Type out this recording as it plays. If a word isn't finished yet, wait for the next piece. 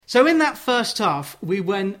So in that first half, we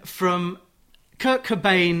went from Kurt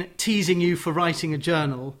Cobain teasing you for writing a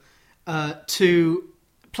journal to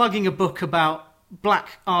plugging a book about black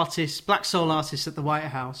soul artists at the White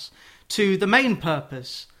House, to the main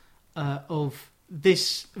purpose of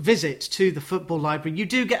this visit to the football library. You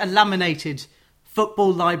do get a laminated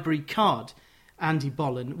football library card, Andy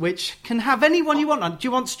Bollen, which can have anyone you want on. Do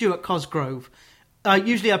you want Stuart Cosgrove?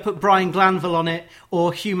 Usually I put Brian Glanville on it,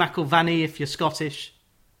 or Hugh McIlvanney if you're Scottish.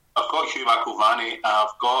 I've got Hugh McIlvanney, and I've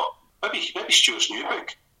got maybe Stuart's new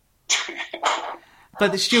book.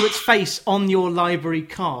 But the Stuart's face on your library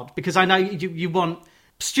card, because I know you want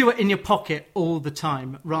Stuart in your pocket all the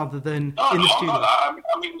time rather than in the studio. Not that.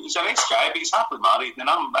 I mean, he's a nice guy, but he's happily married, and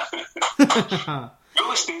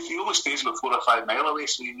he only stays about 4 or 5 miles away,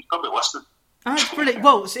 so you've got to be listening. Oh, that's brilliant.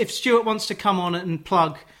 Well, if Stuart wants to come on and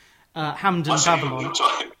plug Hamden Babylon...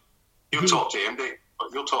 He'll talk to MD.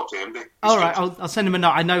 You'll talk to MD. All right, I'll send him a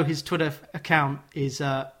note. I know his Twitter account is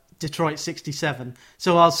Detroit67,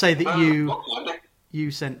 so I'll say that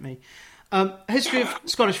you sent me. History of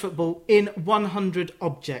Scottish football in 100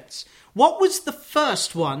 objects. What was the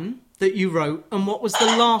first one that you wrote, and what was the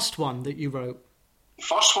last one that you wrote? The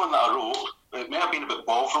first one that I wrote, it may have been about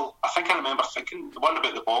Bovril. I think I remember thinking the one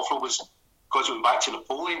about the Bovril was because it went back to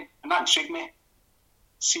Napoleon, and that intrigued me.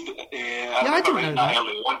 See, I remember writing that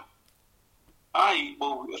early on.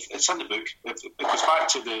 Well, it's in the book. It goes back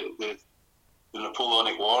to the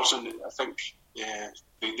Napoleonic Wars, and I think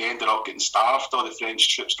they ended up getting starved. All the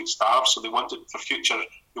French troops get starved, so they wanted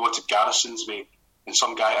garrisons and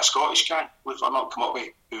some guy, a Scottish guy, believe it or not, come up with,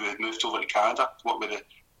 who had moved over to Canada, come up with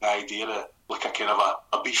the idea of like a kind of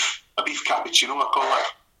a beef cappuccino, I call it.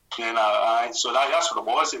 And so that's what it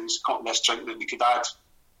was. It was this drink that they could add.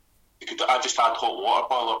 I just had hot water,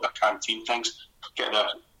 boil up their canteen things,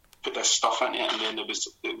 put this stuff in it, and then it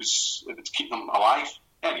would keep them alive.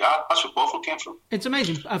 Yeah, that's where Bovril came from. It's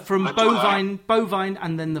amazing. From bovine,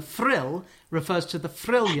 and then the frill refers to the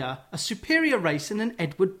Frillia, a superior race in an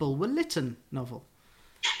Edward Bulwer Lytton novel.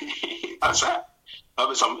 That's it. That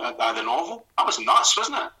was the novel. That was nuts,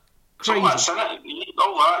 wasn't it? Crazy. So that's in it.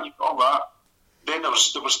 All that. Then there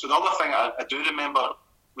was the other thing I do remember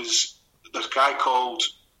was this guy called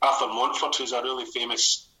Arthur Montfort, who's a really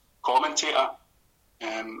famous commentator.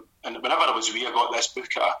 And whenever I was wee, I got this book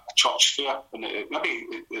at a church fair, and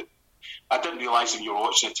I didn't realise when you were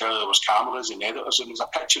watching the telly there was cameras and editors, and there was a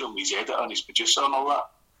picture of him, his editor and his producer and all that.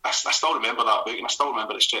 I still remember that book, and I still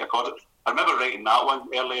remember it straight across. I remember writing that one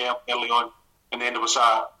early on, and then there was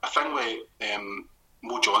a thing with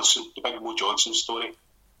Mo Johnson, the big Mo Johnson story.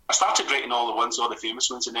 I started writing all the famous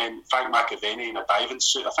ones, and then Frank McAvenny in a diving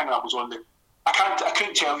suit. I think that was one of the... I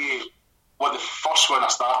couldn't tell you what the first one I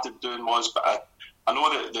started doing was, but I know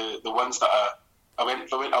that the ones that I went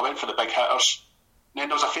for the big hitters. And then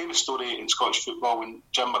there was a famous story in Scottish football when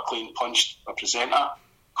Jim McLean punched a presenter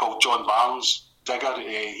called John Barnes, Digger.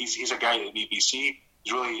 He's a guy at the BBC.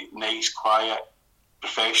 He's a really nice, quiet,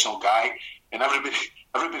 professional guy, and everybody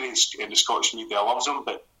in the Scottish media loves him.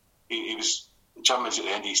 But Jim was at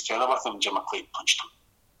the end of his tether with him. Jim McLean punched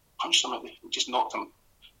him. Just knocked him.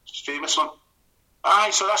 Famous one.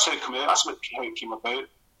 So that's how it came out. That's how it came about.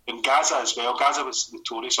 And Gaza as well. Gaza was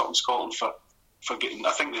notorious up in Scotland for getting...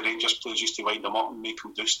 I think the Rangers players used to wind him up and make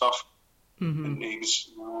him do stuff. Mm-hmm. And he was...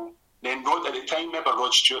 then at the time, remember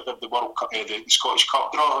Rod Stewart did the World Cup, the Scottish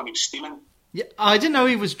Cup draw, and he was steaming. Yeah, I didn't know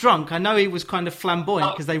he was drunk. I know he was kind of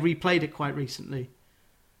flamboyant because they replayed it quite recently.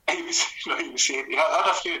 He had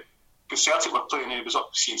a few... Because Celtic were playing, and he was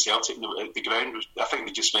up seeing Celtic, and the ground was... I think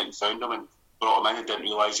they just went and found him and brought him in and didn't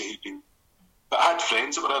realise that he'd been... But I had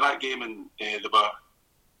friends that were in that game, and they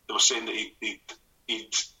were saying that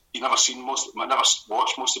he'd never watched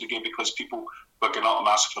most of the game because people were going up and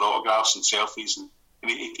asking for autographs and selfies, and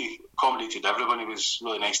he accommodated everyone. He was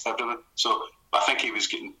really nice to everyone. So I think he was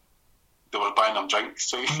getting... They were buying him drinks,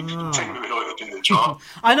 so he didn't really know how to do the draw.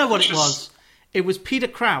 I know what it was. It was Peter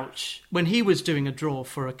Crouch, when he was doing a draw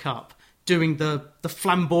for a cup, doing the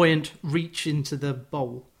flamboyant reach into the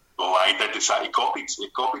bowl. Oh, I did this. He copied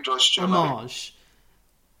Rod Stewart. Homage.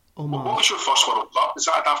 What was your first World Cup? Is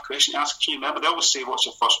that a daft question to ask? Can you remember? They always say, what's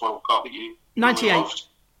your first World Cup that you 98. Really loved?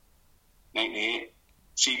 98.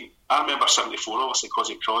 See, I remember 74, obviously, because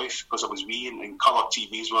of Cruyff, because I was wee, and colour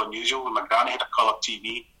TVs were unusual. When my granny had a colour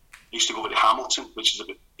TV, I used to go over to Hamilton, which is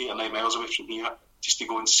about 8 or 9 miles away from here, just to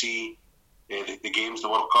go and see the games, the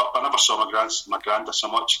World Cup. I never saw my granda so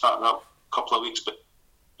much that couple of weeks, but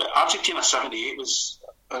Argentina 78 was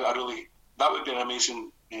that would be an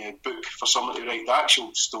amazing book for someone to write. The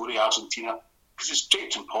actual story, Argentina, because it's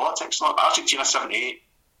draped in politics. Not Argentina 78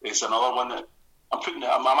 is another one that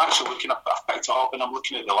I'm actually looking up. I've picked it up and I'm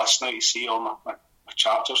looking at the list now to see all my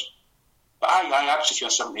chapters. But I actually feel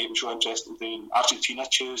 78 was really interesting doing Argentina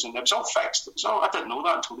choose, and it was all fixed. I didn't know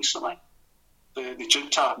that until recently. The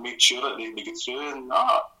junta made sure that they get through, and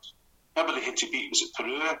remember they had to beat, was it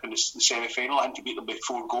Peru in the semi-final? I had to beat them by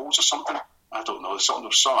 4 goals or something. I don't know. Something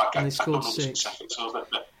was something. I don't know 6. the specifics of it.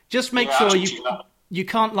 But just make sure you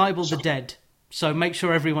can't libel the dead. So make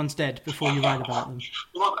sure everyone's dead before you write about them.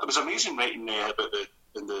 Well, it was amazing writing about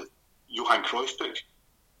in the Johan Cruyff book,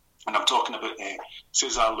 and I'm talking about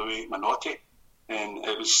Cesar Luis Menotti, and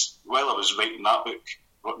it was while I was writing that book,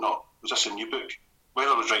 it was just a new book. While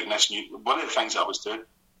I was writing this one of the things that I was doing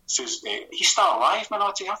says he's still alive,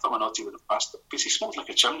 Menotti. I thought Menotti would have passed it because he smoked like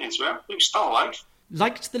a chimney as well. He was still alive.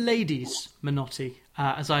 Liked the ladies, Menotti,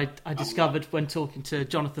 as I discovered when talking to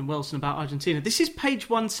Jonathan Wilson about Argentina. This is page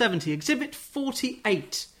 170, exhibit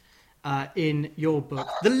 48 in your book,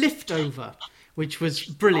 The Liftover, which was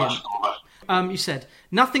brilliant. You said,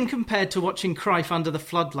 nothing compared to watching Cruyff under the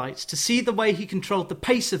floodlights, to see the way he controlled the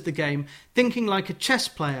pace of the game, thinking like a chess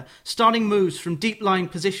player, starting moves from deep-lying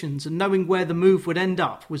positions and knowing where the move would end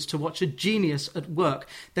up was to watch a genius at work.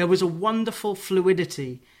 There was a wonderful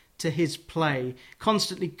fluidity to his play,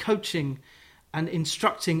 constantly coaching and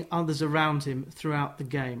instructing others around him throughout the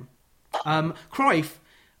game. Cruyff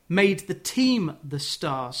made the team the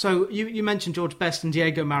star. So you mentioned George Best and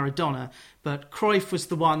Diego Maradona, but Cruyff was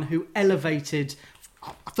the one who elevated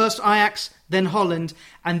first Ajax, then Holland,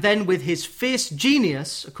 and then with his fierce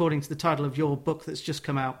genius, according to the title of your book that's just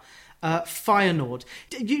come out, Feyenoord.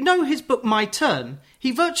 You know his book, My Turn? He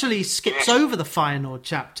virtually skips over the Feyenoord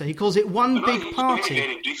chapter. He calls it one big party. He's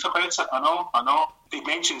very brief about it. I know. He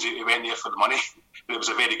mentions he went there for the money. It was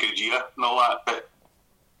a very good year and all that. But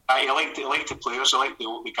he liked the players. He liked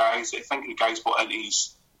the guys. I think the guys bought into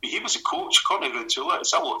his. He was a coach. According to Rutula,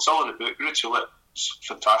 it's all in the book. Rutula was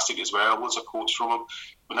fantastic as well. Loads of quotes from him.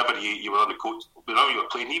 Whenever you were on the coach, whenever you were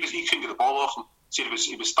playing, he couldn't get the ball off him. See,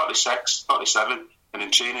 he was 36, 37. And in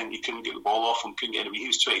training, you couldn't get the ball off him, couldn't get him. He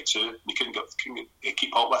was 22, and you couldn't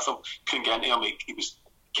keep up with him, couldn't get into him. He was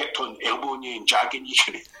kept on elbowing you and jagging you.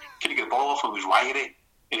 Couldn't get the ball off him. He was wiry,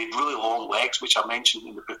 and he had really long legs, which I mentioned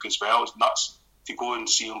in the book as well. It was nuts to go and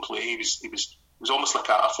see him play. He was almost like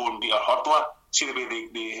a 4-metre hurdler. See the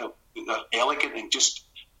way they're elegant and just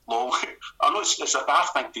long. I know it's a bad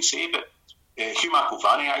thing to say, but Hugh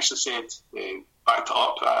McIlvanney actually said, backed it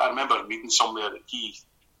up. I remember reading somewhere that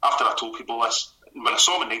after I told people this, when I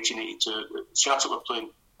saw him in 1982, Celtic were playing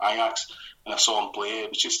Ajax, and I saw him play. It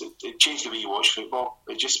was just it changed the way you watch football.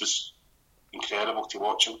 It just was incredible to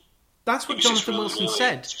watch him. That's what Jonathan Wilson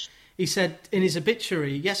said. He said in his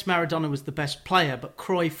obituary, yes, Maradona was the best player, but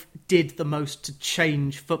Cruyff did the most to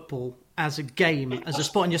change football as a game, as a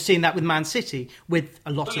sport. And you're seeing that with Man City, with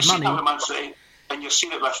a lot of money. That with Man City, and you're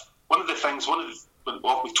seeing it with one of the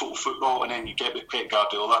with total football, and then you get with Pep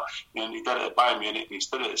Guardiola, and he did it at Bayern Munich, he's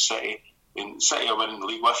did it at City. And City are winning the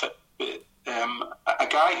league with it. But a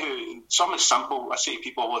guy who, something as simple, I say to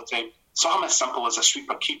people all the time, something as simple as a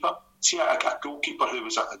sweeper keeper. See, a goalkeeper who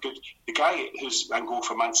was the guy who's in goal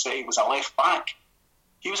for Man City was a left back.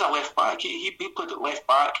 He was a left back. He played at left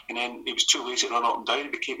back, and then he was too lazy to run up and down. He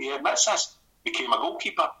became a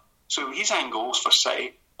goalkeeper. So he's in goals for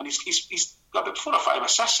City, and he's got about 4 or 5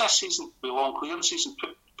 assists this season with long clearances and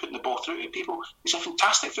putting the ball through to people. He's a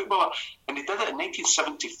fantastic footballer, and he did it in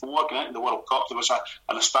 1974 going into the World Cup. There was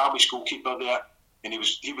an established goalkeeper there, and he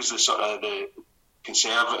was the sort of the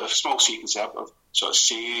conservative, small C conservative, sort of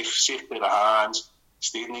safe pair of hands,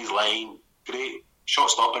 stayed in his line, great shot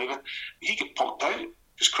stopper even. He get pumped out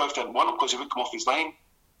because Cruyff didn't want him because he would come off his line,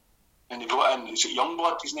 and he brought in, is it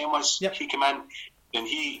Youngblood his name was? Yep. He came in, and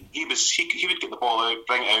he would get the ball out,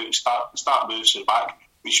 bring it out, and start moves to the back,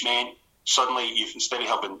 which meant suddenly instead of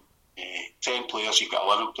having 10 players, you've got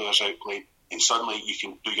 11 players out playing, and suddenly you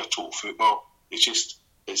can do your total football.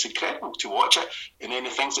 It's incredible to watch it. And then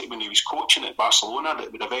the things that when he was coaching at Barcelona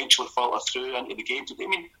that would eventually filter through into the game. I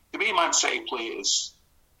mean, the way Man City play is,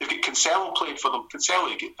 they've got Cancelo played for them.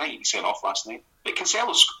 Cancelo, he sent off last night, but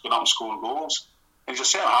Cancelo's going up and scoring goals, and he's a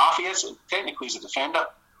centre half. He is, technically he's a defender,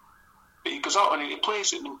 but he goes out and he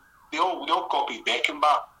plays. I mean, we all copy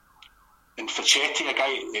Beckenbauer. And Facchetti, a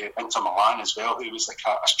guy at Inter Milan as well, who was like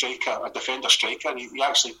a striker, a defender striker. He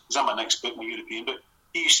actually, he's in my next book, my European book.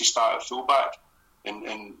 He used to start at fullback,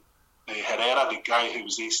 and Herrera, the guy who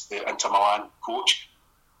was the Inter Milan coach,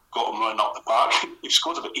 got him running up the park. He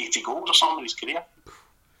scored about 80 goals or something in his career.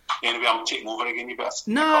 Anyway, I'm taking over again. You better.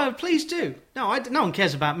 No, please do. No, no one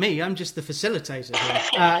cares about me. I'm just the facilitator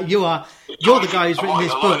here. You're the guy who's written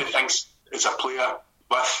this book. A lot of things as a player.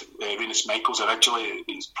 With Rinus Michels originally,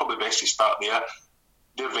 it's probably best to start there.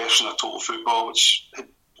 their version of total football, which had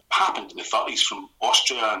happened in the 30s from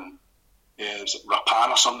Austria, and was it Rappan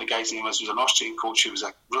or something, the guy's name was an Austrian coach who was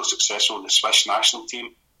real successful in the Swiss national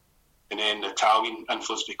team, and then the Italian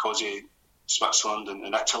influence because of Switzerland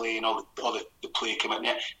and Italy and all the play came in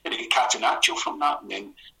there. Then you get Catenaccio from that, and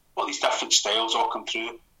then all these different styles all come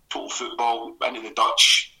through. Total football, into the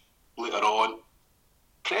Dutch later on.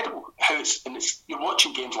 Incredible how you're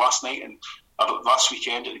watching games last night and last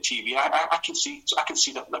weekend at the TV. I can see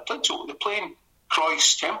that they're playing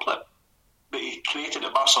Cruyff's template that he created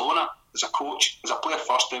at Barcelona as a coach, as a player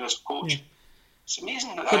first, then as a coach. Yeah. It's amazing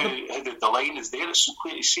how the line is there. It's so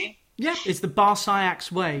clear to see. Yeah, it's the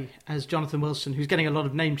Bar-Ajax way, as Jonathan Wilson, who's getting a lot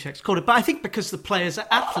of name checks, called it. But I think because the players are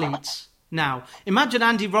athletes now. Imagine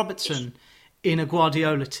Andy Robertson in a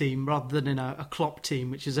Guardiola team rather than in a Klopp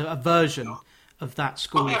team, which is a version of that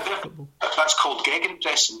school of football. That's called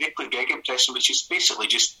gegenpressing. They play gegenpressing, which is basically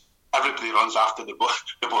just everybody runs after the boy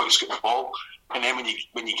who's got the ball. And then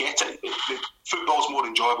when you get it, the football's more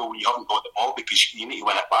enjoyable when you haven't got the ball because you need to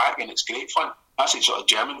win it back, and it's great fun. That's the sort of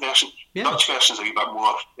German version. Yeah. Dutch version's a wee bit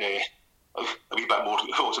more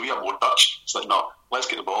Dutch. It's like, no, let's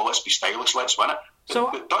get the ball, let's be stylish, let's win it. So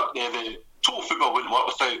the total football wouldn't work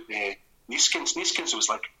without Neeskens. Neeskens was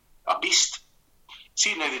like a beast.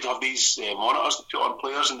 See, now they'd have these monitors that put on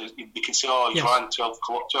players, and they can say, he's ran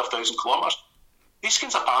 12,000 kilometres.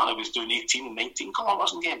 Neeskens apparently was doing 18 and 19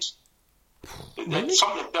 kilometres in games. Really? That's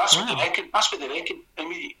what they reckon. That's what they reckon. I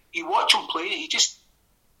mean, you watch him play, he just,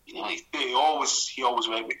 he always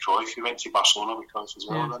went with Cruyff. He went to Barcelona because as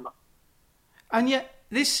well. Yeah. And yet,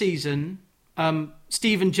 this season,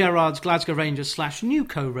 Steven Gerrard's Glasgow Rangers /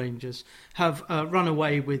 Newco Rangers have run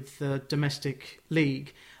away with the domestic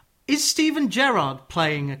league. Is Steven Gerrard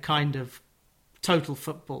playing a kind of total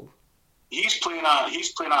football? He's playing a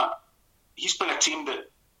team that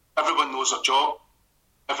everyone knows their job,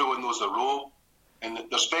 everyone knows their role, and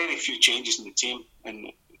there's very few changes in the team,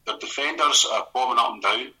 and their defenders are bombing up and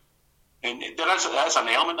down, and there is an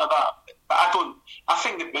element of that. But I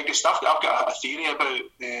think the biggest stuff, I've got a theory about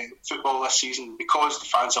football this season because the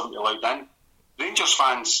fans haven't been allowed in. Rangers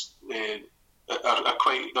fans are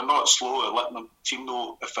quite, they're not slow at letting the team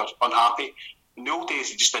know if they're unhappy. In the old days,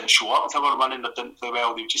 they just didn't show up if they were winning, they didn't play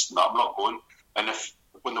well, they were just, no, I'm not going. And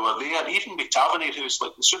when they were there, even with Tavernier, who's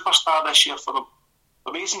like the superstar this year for them,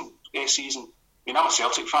 amazing season. I mean, I'm a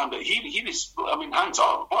Celtic fan, but he was, I mean, hands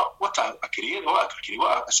up, what a career, what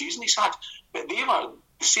a season he's had. But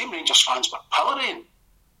the same Rangers fans were pillorying.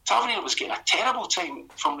 Tavernier was getting a terrible time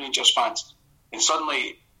from Rangers fans. And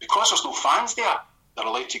suddenly, because there's no fans there, they're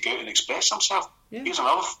allowed to go out and express themselves. Yeah. Here's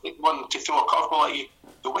another one to throw a curveball at you.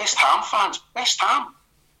 The West Ham fans, West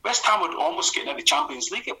Ham would almost get into the Champions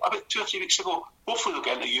League about 2 or 3 weeks ago. Hopefully they'll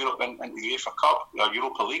get into Europe and the UEFA Cup or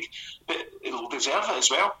Europa League, but they'll deserve it as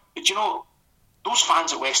well. But those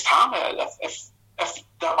fans at West Ham, if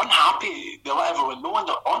they're unhappy, they let everyone know and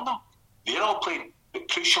they're on them. They're all playing. But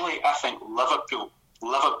crucially, I think Liverpool,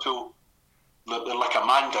 they're like a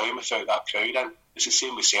man down without that crowd in. It's the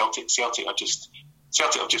same with Celtic. Celtic have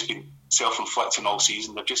just been self-inflicting all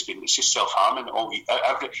season. It's just self-harming all week.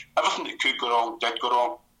 Everything that could go wrong did go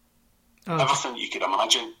wrong. Everything you could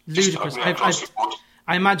imagine. Ludicrous.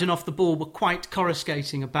 I imagine off the ball were quite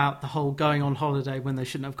coruscating about the whole going on holiday when they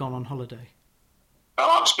shouldn't have gone on holiday.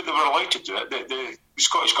 Perhaps, but they were allowed to do it. The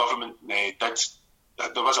Scottish Government did.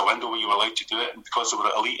 There was a window where you were allowed to do it, and because they were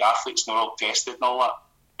elite athletes and they were all tested and all that.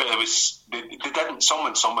 But they didn't.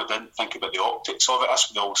 Someone didn't think about the optics of it. That's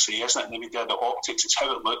what they all say, isn't it? In the media, the optics. It's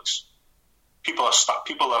how it looks. People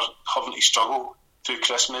are having to struggle through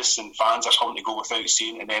Christmas, and fans are having to go without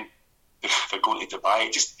seeing, and then they're going to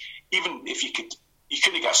Dubai. Just even if you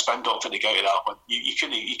couldn't get a spin doctor to get out of that one. You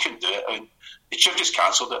couldn't do it. I mean, they should have just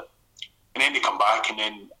cancelled it, and then they come back, and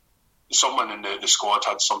then someone in the squad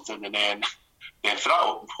had something, and then for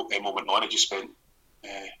that moment on, it just went.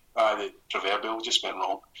 The proverbial just went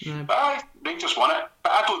wrong. Yeah. But Rangers won it.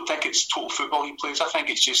 But I don't think it's total football he plays. I think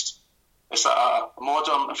it's a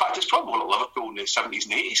modern. In fact, it's probably more like Liverpool in the 70s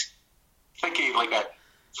and 80s. I think he get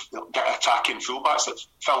attacking fullbacks like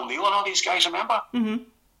Phil Neal and all these guys. Remember? Mm-hmm.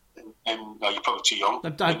 And you're probably too young.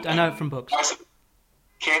 I know it from books.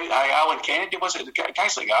 Alan Kennedy was it?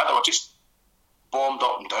 Guys like that were just bombed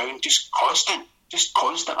up and down, just constant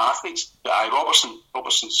athletes. But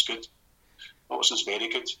Robertson's good. Robertson's very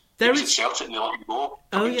good. He was at Celtic and they let him go.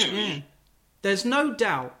 Oh, yeah. There's no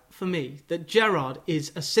doubt for me that Gerrard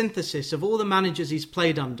is a synthesis of all the managers he's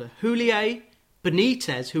played under. Houllier,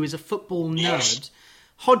 Benitez, who is a football nerd,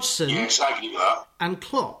 Hodgson, yes, I agree with that, and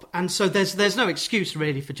Klopp. And so there's no excuse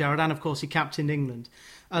really for Gerrard. And of course he captained England.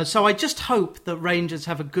 So I just hope that Rangers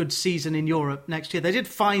have a good season in Europe next year. They did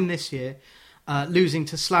fine this year, losing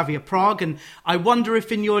to Slavia Prague. And I wonder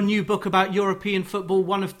if in your new book about European football,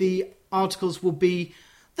 one of the articles will be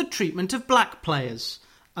the treatment of black players,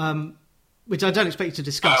 which I don't expect you to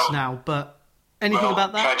discuss now, but anything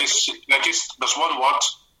about that? Can I just, there's one word,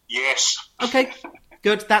 yes. Okay,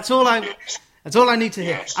 good. That's all I need to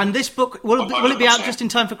hear. Yes. And this book, will it be out just in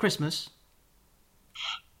time for Christmas?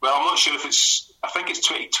 Well, I'm not sure if I think it's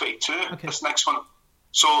 2022, this next one.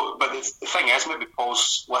 So, but the thing is, maybe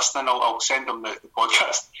Paul's listening, I'll send him the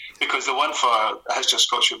podcast, because the one for the History of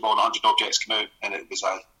Scottish Football and 100 Objects came out, and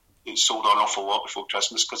it sold an awful lot before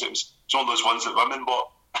Christmas, because it's one of those ones that women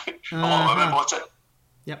bought. A lot of women bought it.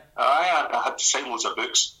 Yep. I had to sign loads of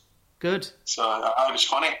books. Good. So it was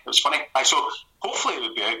funny. So hopefully it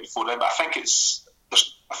would be out before then, but I think it's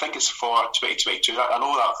for 2022. I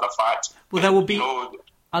know that for a fact. Well, there will be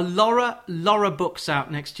a Laura books out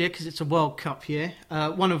next year, because it's a World Cup year.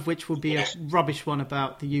 One of which will be a rubbish one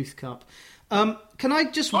about the Youth Cup. Can I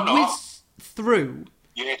just whiz through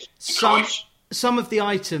some of the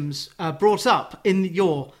items brought up in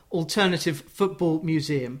your alternative football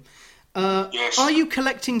museum? Yes. Are you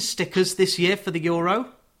collecting stickers this year for the Euro?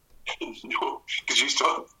 No, because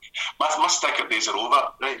my sticker days are over,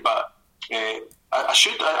 right? But I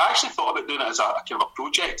should. I actually thought about doing it as a kind of a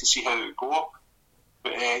project to see how it would go.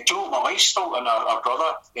 But do you know, my wife still and our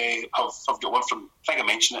brother have got one from, I think I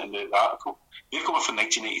mentioned it in the article, they've got one from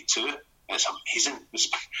 1982, and it's amazing.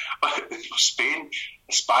 Spain,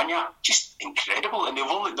 España, just incredible. And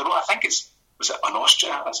I think was it an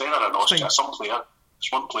Austria? It's either an Austria, some player.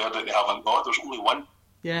 There's one player that they haven't got. There's only one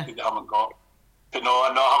that they haven't got. But no,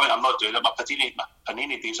 I'm not doing it. My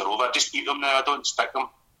panini days are over. I just eat them now. I don't stick them.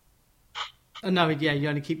 No, yeah, you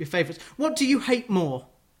only keep your favourites. What do you hate more,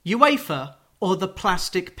 UEFA or the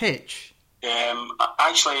plastic pitch?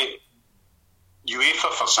 Actually,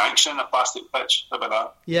 UEFA for sanctioning a plastic pitch. How about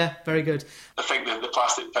that? Yeah, very good. I think the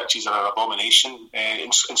plastic pitches are an abomination.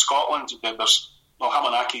 In Scotland, there's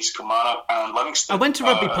Hamanakis, Kilmarnock and Livingston. I went to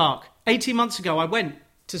Rugby Park 18 months ago. I went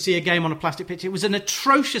to see a game on a plastic pitch. It was an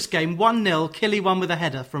atrocious game, 1-0, Killy won with a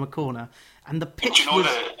header from a corner. And the pitch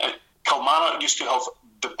that Kilmarnock used to have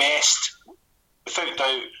the best, without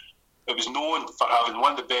doubt, it was known for having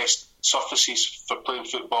one of the best surfaces for playing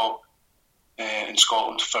football in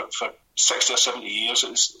Scotland for 60 or 70 years.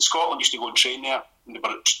 Scotland used to go and train there.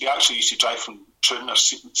 They actually used to drive from Troon or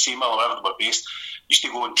Seamill or wherever they were based. Used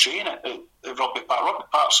to go and train at Rugby Park. Rugby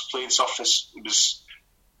Park's playing surface was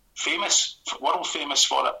famous, world famous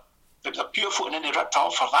for it. It was a beautiful, and then they ripped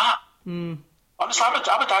out for that. Honestly,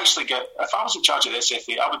 I would actually get, if I was in charge of the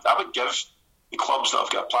SFA, I would give the clubs that have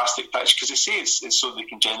got a plastic pitch, because they say it's so they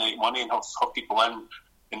can generate money and have people in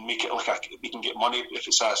and make it like they can get money if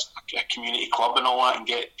it's a community club and all that, and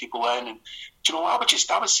get people in. And do you know, I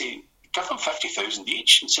would say give them 50,000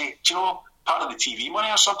 each and say, do you know, part of the TV money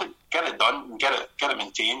or something, get it done and get it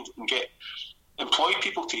maintained and employ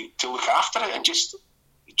people to look after it and just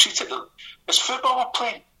treat it as football we're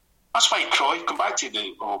playing. That's why Cruyff, come back to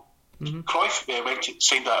Cruyff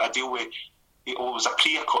signed a deal with, it was a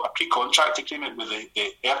pre-contract agreement with the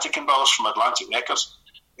Ertegun brothers from Atlantic Records,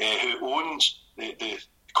 who owned the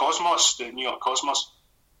Cosmos, the New York Cosmos,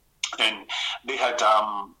 and they had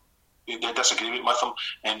a disagreement with him,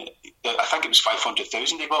 and I think it was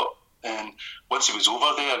 500,000 they got, and once he was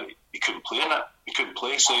over there, he couldn't play in it. He couldn't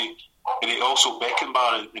play, so. And it also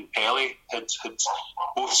Beckenbauer and Pele had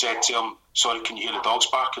both said to him, "Sorry, can you hear the dogs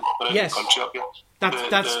barking? We're out of the country up here."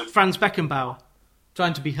 That's Franz Beckenbauer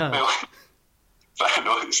trying to be heard. Well,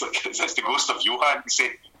 no, it's the ghost of Johan. He said,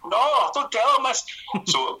 "No, don't tell him this."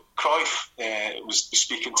 So Cruyff was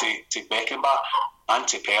speaking to Beckenbauer and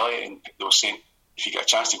to Pele, and they were saying, "If you get a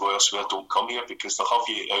chance to go elsewhere, don't come here, because they'll have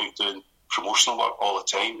you out doing promotional work all the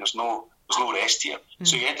time. There's no rest here."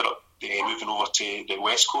 So he ended up moving over to the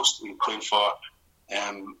West Coast and playing for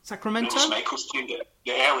Sacramento. Michael's team,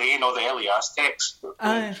 the LA, the LA Aztecs, who were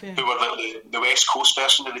the West Coast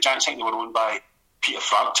version of the Giants. I think they were owned by Peter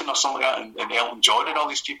Frampton or something like that, and Elton John and all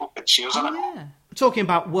these people had shares in it. Yeah. Talking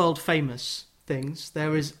about world famous things,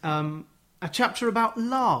 there is a chapter about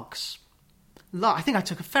Largs. I think I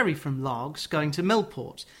took a ferry from Largs going to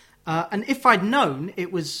Millport. And if I'd known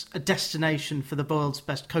it was a destination for the world's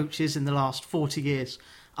best coaches in the last 40 years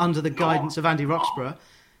under the guidance of Andy Roxburgh,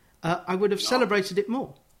 I would have celebrated it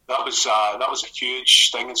more. That was a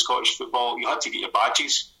huge thing in Scottish football. You had to get your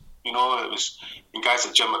badges. You know, it was and guys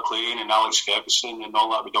like Jim McLean and Alex Ferguson and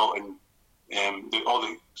all that would all, and all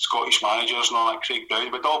the Scottish managers and all that, Craig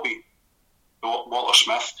Brown, would all be Walter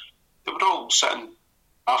Smith. They were all sitting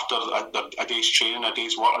after a day's training, a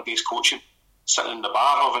day's work, a day's coaching, sitting in the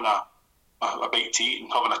bar having a bite to eat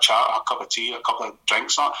and having a chat, a cup of tea, a couple of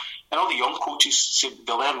drinks, and all the young coaches said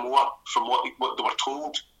they learn more from what they were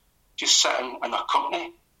told, just sitting in their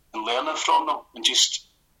company and learning from them, and just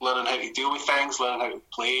learning how to deal with things, learning how to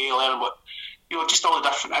play, learning what, just all the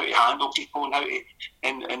different, how to handle people, and how to,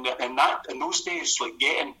 and that in those days, like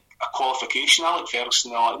getting a qualification. Alec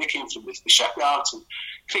Ferguson and all that, they came from the shipyards, and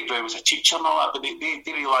Craig Brown was a teacher and all that, but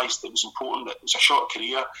they realised it was important, that it was a short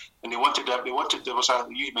career, and there was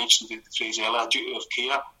you mentioned the phrase earlier, duty of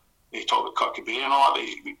care. They talked about Kurt Cobain and all that,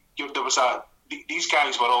 but these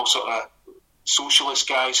guys were all sort of socialist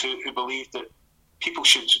guys who believed that people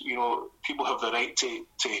should, people have the right to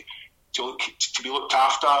be looked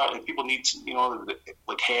after, and people need,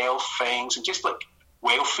 like health things, and just like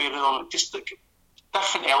welfare, just like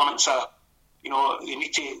different elements of, you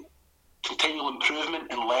need to continual improvement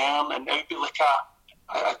and learn, and it would be like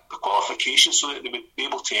a qualification so that they would be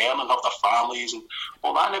able to earn and have their families and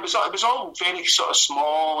all that. And it was all very sort of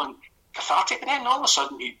small and cathartic. And then all of a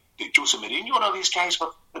sudden, Jose Mourinho and all these guys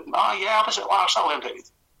were, I was at Lars. I learned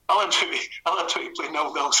how to play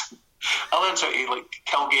nil-nils. I learned how to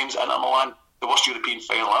kill games at Inter Milan, the worst European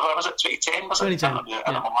final ever. Was it 2010? Was it 2010? The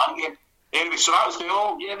Inter Milan game. Anyway, so that was they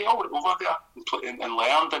all went over there and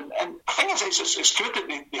learned, and I think it's good that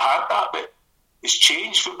they had that, but it's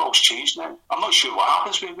changed. Football's changed now. I'm not sure what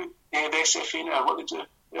happens with the SFA now, what they do.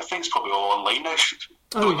 I think it's probably all online now.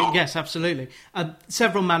 Oh, yes, absolutely.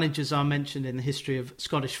 Several managers are mentioned in the history of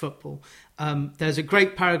Scottish football. There's a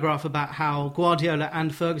great paragraph about how Guardiola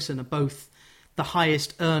and Ferguson are both the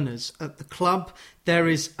highest earners at the club. There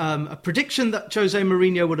is a prediction that Jose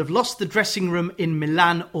Mourinho would have lost the dressing room in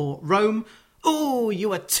Milan or Rome. Oh,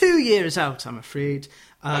 you are 2 years out, I'm afraid.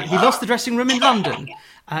 He lost the dressing room in London.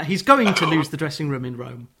 He's going to lose the dressing room in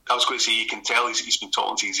Rome. I was going to say, you can tell he's been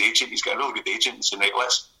talking to his agent. He's got a really good agent. He's saying, right,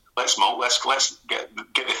 let's get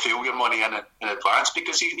the failure money in advance,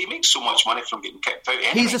 because he makes so much money from getting kicked out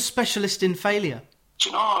anyway. He's a specialist in failure. Do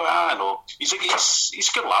you know? I know. He's a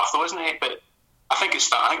good laugh though, isn't he? But I think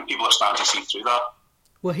people are starting to see through that.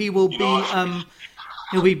 Well, he will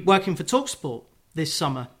he'll be working for TalkSport this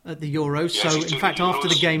summer at the Euros. Yes, so, in fact, after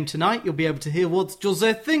the game tonight, you'll be able to hear what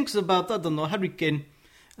Jose thinks about, I don't know, Harry Kane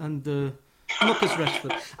and Marcus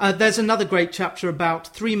Rashford. There's another great chapter about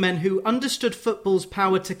three men who understood football's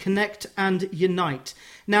power to connect and unite.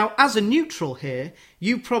 Now, as a neutral here,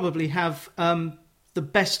 you probably have the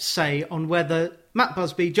best say on whether Matt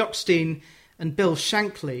Busby, Jock Stein and Bill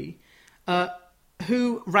Shankly,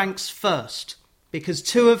 who ranks first? Because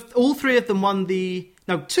two of them won the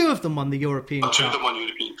European Cup. Two of them won the European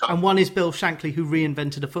Cup. And one is Bill Shankly, who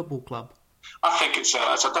reinvented a football club. I think it's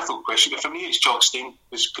a difficult question, but for me it's Jock Stein,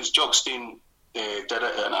 because Jock Stein did it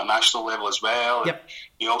at a national level as well. Yep.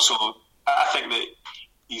 He also, I think that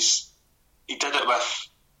he did it with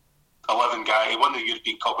 11 guys. He won the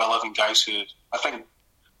European Cup with 11 guys who, I think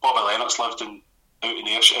Bobby Lennox lived out in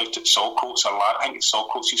Ayrshire, out at Saltcoats, I think it's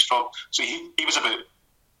Saltcoats he's from. So he was about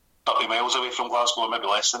 30 miles away from Glasgow, or maybe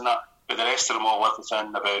less than that. But the rest of them all lived within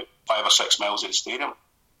about 5 or 6 miles of the stadium,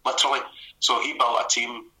 literally. So he built a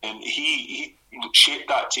team, and he shaped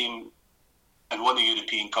that team and won the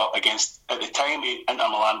European Cup against, at the time, Inter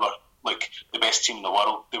Milan were like the best team in the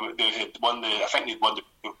world. They had won they'd won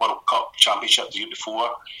the World Cup Championship the year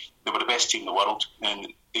before. They were the best team in the world, and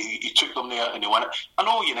he took them there and they won it. I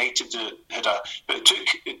know United had but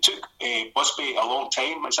it took Busby a long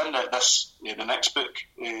time. It's in the next book.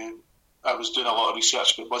 I was doing a lot of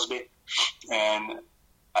research about Busby, and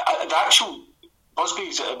the actual Busby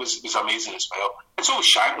was amazing as well. It's always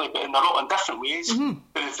Shankly, but in different ways. Mm-hmm.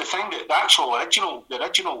 But the thing that the original,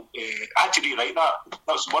 I had to rewrite that.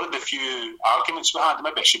 That was one of the few arguments we had.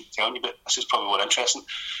 Maybe I shouldn't be telling you, but this is probably more interesting.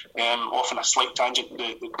 Off on a slight tangent,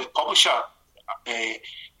 the publisher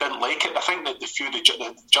didn't like it. I think that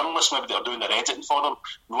the journalists maybe that are doing their editing for them,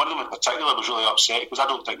 one of them in particular was really upset because I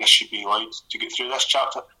don't think this should be allowed to get through this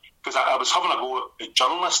chapter, because I was having a go at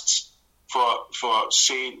journalists for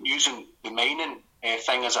saying, using the mining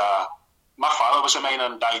thing as a... My father was a miner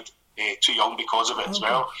and died too young because of it as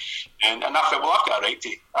well, and I thought, well, I've got a right to...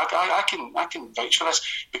 I can vouch for this,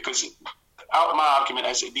 because my argument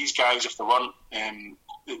is that these guys, if they weren't...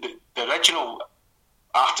 the original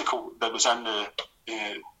article that was in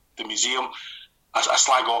the museum, I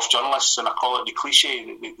slag off journalists and I call it the cliche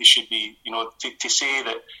that they should be, to say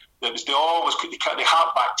that they always they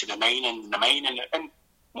hark back to the mining, and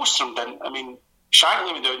most of them didn't. I mean,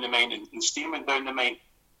 Shankly went down the mine and Stein went down the mine,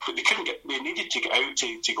 but they needed to get out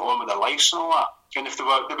to get on with their lives and all that. And if they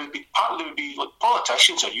would be like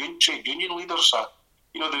politicians or trade union leaders, or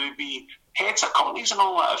they would be heads of companies and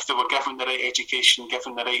all that if they were given the right education,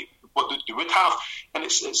 given the right what they would have. And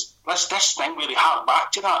it's this thing where they hark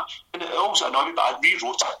back to that. And it also annoyed me, but I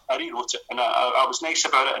rewrote it, and I was nice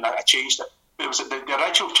about it, and I changed it. But it was the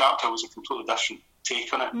original chapter was a completely different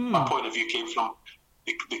take on it. My point of view came from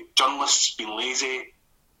the journalists being lazy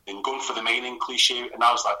and going for the mining cliche, and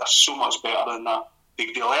I was like, they're so much better than that. They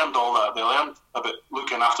learned all that. They learned about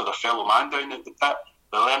looking after their fellow man down at the pit.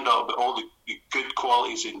 They learned about all the good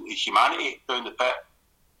qualities and humanity down the pit.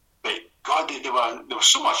 But God, they were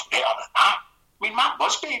so much better than that. I mean, Matt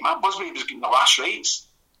Busby was getting the last rights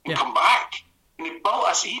and come back, and he built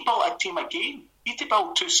a team again. He had to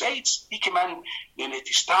build two sides. He came in, then he had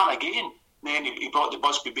to start again. And then he brought the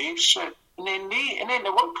Busby Babes through, and then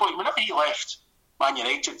at one point, whenever he left Man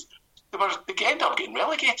United, they ended up getting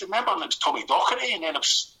relegated. Remember, and it was Tommy Docherty, and then it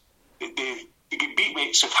was they get beat by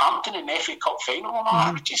Southampton in the FA Cup final and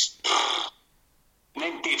all that. And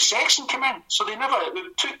then Dave Sexton came in, so they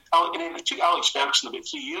took Alex Ferguson about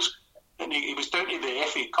 3 years, and he was down to the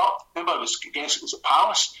FA Cup. Remember, it was at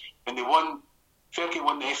Palace, and they won. Fergie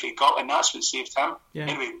won the FA Cup, and that's what saved him. Yeah.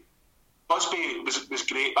 Anyway, Busby was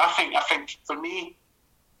great, but I think for me,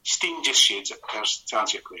 Stein just shades it, to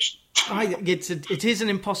answer your question. It is an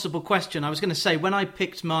impossible question. I was going to say, when I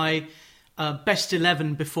picked my best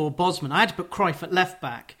 11 before Bosman, I had to put Cruyff at left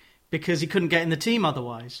back because he couldn't get in the team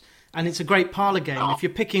otherwise. And it's a great parlour game. If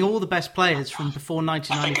you're picking all the best players from before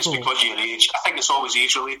 1994... I think it's because of your age. I think it's always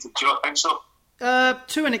age-related. Do you not think so?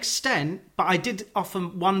 To an extent, but I did offer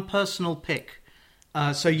one personal pick.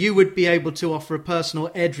 So you would be able to offer a personal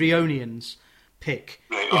Adrionians pick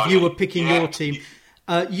if you were picking your team.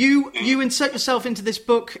 You insert yourself into this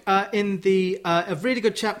book in a really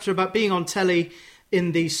good chapter about being on telly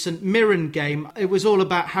in the St Mirren game. It was all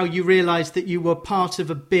about how you realised that you were part of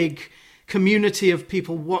a big community of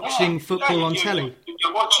people watching football on telly.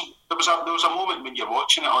 You're watching. There was a moment when you're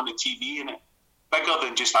watching it on the TV, and it bigger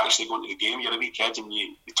than just actually going to the game. You're a wee kid, and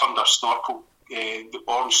you turned our snorkel. The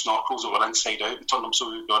orange snorkels that were inside out, we turned them so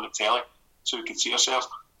we would be on the telly, so we could see ourselves.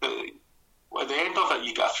 But at the end of it,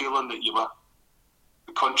 you get a feeling that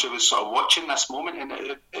the country was sort of watching this moment, and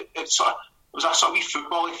it was a sort of wee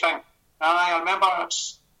football-y thing. And I remember,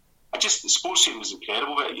 the sports team was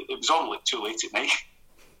incredible, but it was on too late at night,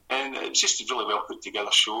 and it was just a really well put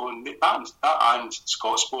together show. And that and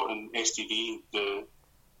Scott Sport and STV,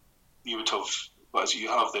 you would have. You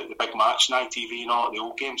have the big match on ITV and all the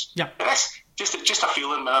old games. Yeah. It's just a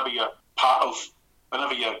feeling whenever you're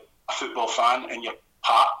a football fan and you're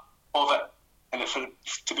part of it. And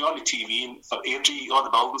to be on the TV and for Airdrie, all the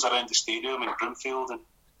buildings around the stadium in Broomfield, and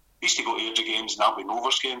we used to go to Airdrie games and Albion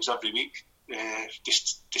Rovers games every week,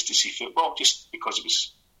 just to see football, just because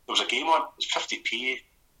there was a game on. It was 50p.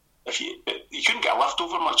 You couldn't get a lift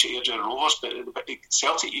over much at Airdrie Rovers, but at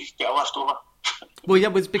Celtic you could get a lift over. Well, yeah,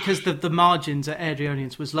 it was because the margins at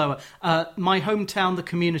Adrionians was lower. My hometown, the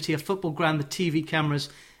community, a football ground, the TV cameras,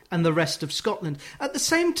 and the rest of Scotland. At the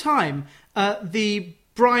same time, the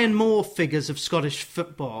Brian Moore figures of Scottish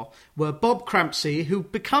football were Bob Crampsey, who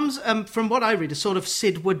becomes, from what I read, a sort of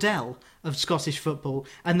Sid Waddell of Scottish football,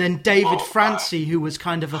 and then David Francie, who was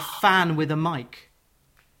kind of a fan with a mic.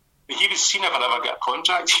 He never ever got a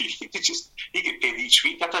contract. He get paid each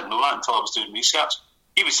week. I didn't know that until I was doing research.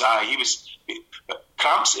 He was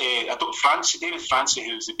Cramps. David Francie,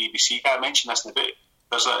 who was the BBC guy. I mentioned this in the book.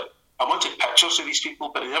 I wanted pictures of these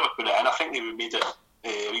people, but they never put it in. I think they made it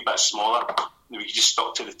a wee bit smaller. We could just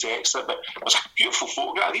stuck to the text. But it was a beautiful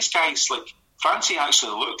photograph. These guys, like Francie,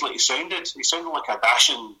 actually looked like he sounded like a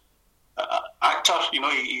dashing actor. You know,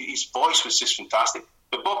 his voice was just fantastic.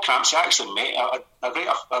 But Bob Crampsey, I actually met. I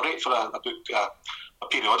write for a book, a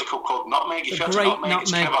periodical called Nutmeg. If you heard of Nutmeg,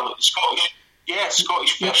 it's kind of like Scottish. Yeah,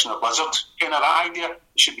 Scottish version of Blizzard, kind of that idea. You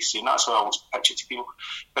should be saying that's how I always pitch it to people.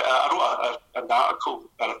 But I wrote an article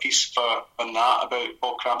or a piece on that about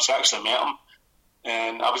Bob Crampsey. I actually met him,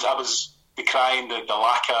 and I was decrying the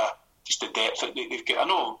lack of just the depth that they've got. I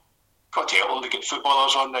know, got to help them. They get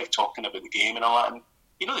footballers on there talking about the game and all that, and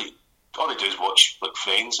you know, all they do is watch like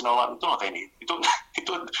Friends and all that. They don't have any.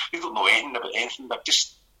 They don't know anything about anything. But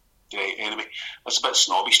just anyway, that's a bit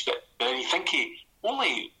snobbish. But then you think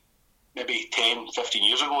only maybe 10, 15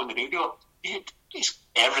 years ago on the radio, he had these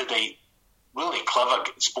everyday, really clever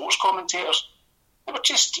sports commentators. They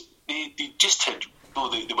just had,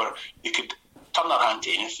 they could turn their hand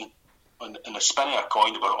to anything. On the spin of a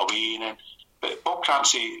coin, they were away. But Bob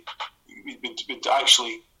Crampsey would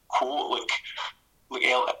actually quote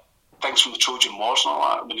like things from the Trojan Wars and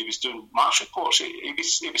all that when he was doing match reports. He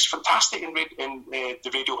was fantastic in the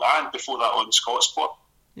radio, and before that on Scott Sport.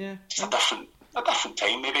 Yeah, just a different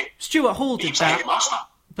time, maybe. Stuart Hall did that,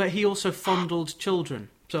 but he also fondled children,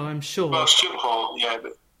 so I'm sure. Well, Stuart Hall, yeah,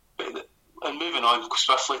 but And moving on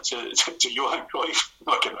swiftly to Johan Cruyff.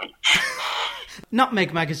 Looking on.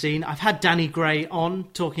 Nutmeg magazine. I've had Danny Gray on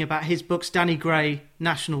talking about his books. Danny Gray,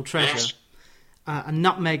 National Treasure. Yes. And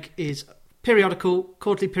Nutmeg is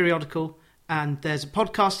quarterly periodical, and there's a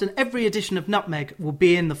podcast, and every edition of Nutmeg will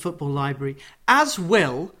be in the Football Library, as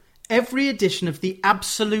will every edition of the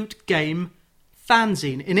Absolute Game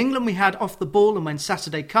fanzine. In England we had Off the Ball and When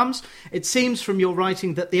Saturday Comes. It seems from your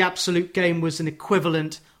writing that the Absolute Game was an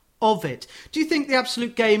equivalent of it. Do you think the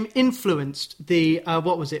Absolute Game influenced the,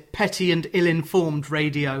 petty and ill-informed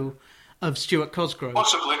radio of Stuart Cosgrove?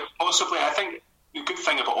 Possibly. I think the good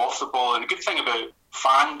thing about Off the Ball and the good thing about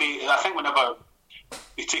fan base, I think whenever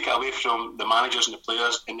they take it away from the managers and the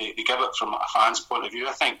players and they give it from a fan's point of view,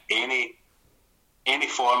 I think any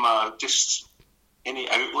form of just any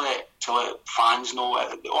outlet to let fans know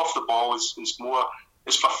Off the Ball is more,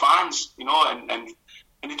 it's for fans, and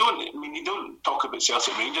they don't talk about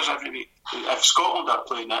Celtic Rangers every week. If Scotland are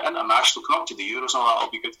playing international, come up to the Euros and all that,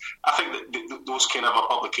 will be good. I think that those kind of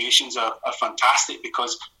publications are fantastic,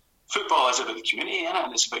 because football is about the community, isn't it?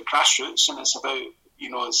 And it's about grassroots, and it's about,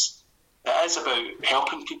 it is about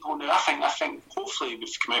helping people. Now, I think hopefully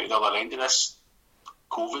we've come out the other end of this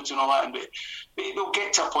COVID and all that, and we'll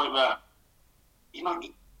get to a point where,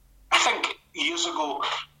 I think years ago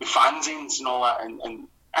with fanzines and all that, and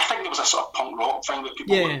I think there was a sort of punk rock thing where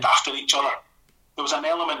people looked after each other. There was an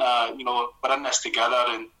element of, we're in this together,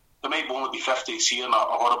 and there might only be 50 here on a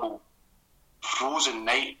horrible frozen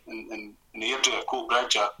night in the Airdrie or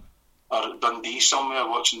Coatbridge or Dundee somewhere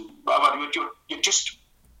watching whatever. You just,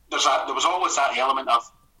 there was always that element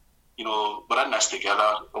of, we're in this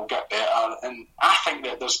together, we'll get better. And I think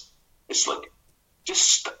that it's like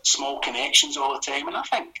just small connections all the time. And I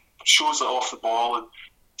think shows like Off the Ball and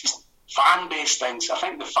just fan-based things. I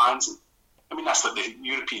think the fans, that's like the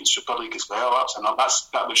European Super League as well.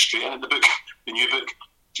 That was straight in the book, the new book.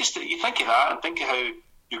 Just that you think of that and think of how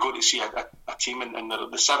you're going to see a team in the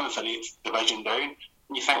 7th or 8th division down,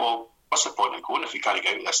 and you think, well, what's the point of going if we can't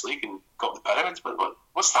get out of this league and got the pyramids? But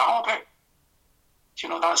what's that all about?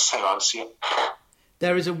 That's how I would see it.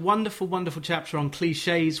 There is a wonderful, wonderful chapter on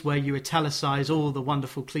cliches where you italicize all the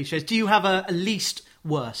wonderful cliches. Do you have a least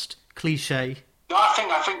worst cliche? No,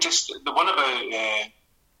 I think just the one about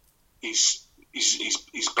he's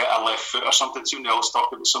better left foot or something. Soon they always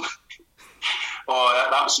talk about something.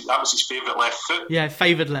 That was his favourite left foot. Yeah,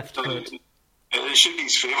 favoured left foot. It should be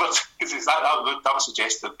his favourite, because that would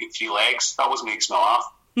suggest that he'd got 3 legs. That always makes me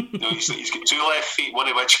laugh. He's got 2 left feet, one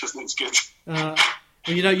of which isn't as good.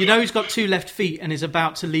 He's got 2 left feet and is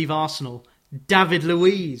about to leave Arsenal. David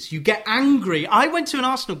Luiz, you get angry. I went to an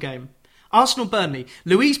Arsenal game, Arsenal-Burnley.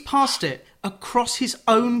 Luiz passed it across his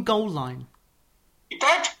own goal line. He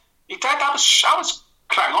did. I was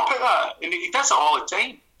cracking up at that, and he does it all the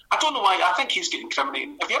time. I don't know why. I think he's getting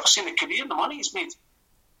incriminated. Have you ever seen the career and the money he's made?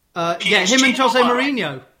 Him and Jose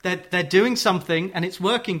Mourinho. They're doing something, and it's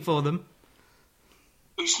working for them.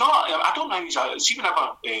 He's not. I don't know. See,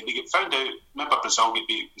 whenever they get found out, remember Brazil get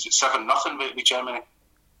beat, was it 7-0 with Germany?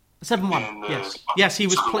 7-1. Yes, he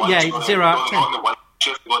was. 0 out of 10.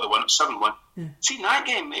 They got the win. 7-1. Yeah. See, in that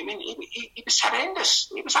game, he was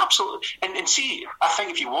horrendous. He was absolutely. And see, I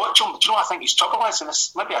think if you watch him, do you know what I think his trouble is? And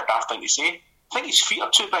this maybe a daft thing to say. I think his feet are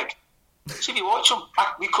too big. See, if you watch him,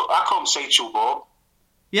 I call him Sideshow Bob.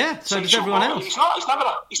 Yeah, so does everyone else. He's never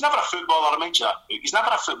a footballer. I mentioned that. He's never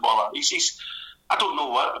a footballer. He's I don't know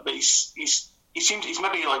what, but he seems he's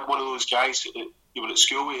maybe like one of those guys that you were at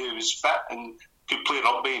school with who was fit and could play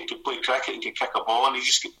rugby and could play cricket and could kick a ball, and he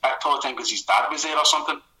just get picked all the time because his dad was there or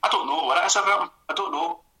something. I don't know what it is about him. I don't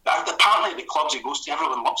know. Apparently, the clubs he goes to,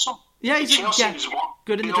 everyone loves him. Yeah, he's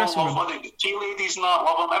good in the dressing room. The tea ladies and that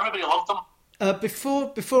love him. Everybody loved him.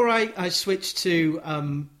 Before I switch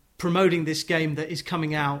to promoting this game that is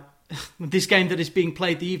coming out, this game that is being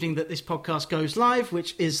played the evening that this podcast goes live,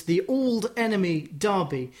 which is the Old Enemy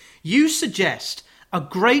Derby, you suggest a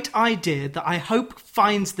great idea that I hope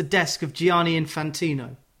finds the desk of Gianni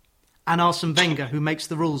Infantino and Arsene Wenger, who makes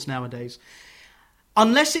the rules nowadays.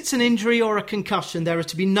 Unless it's an injury or a concussion, there are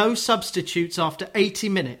to be no substitutes after 80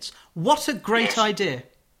 minutes. What a great idea.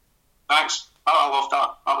 Thanks. I love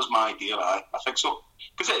that. That was my idea. I think so.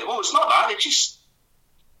 Because it's not that. They just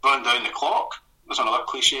run down the clock. There's another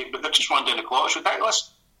cliche, but they just run down the clock. It's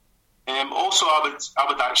ridiculous. Also, I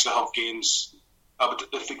would actually have games.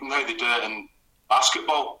 If they know they do it in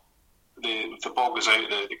basketball, if the ball goes out,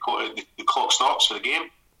 the clock stops for the game.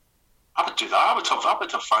 I would do that. I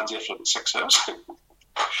would have fans there for about 6 hours.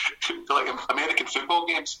 Like American football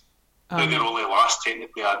games. They only last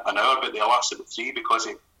technically an hour, but they last about 3 because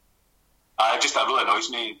it really annoys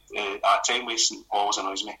me. Time wasting always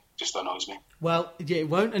annoys me. just annoys me. Well, it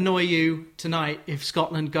won't annoy you tonight if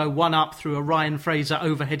Scotland go 1-up through a Ryan Fraser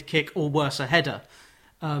overhead kick or worse, a header.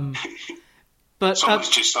 But I'm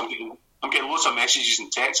getting loads of messages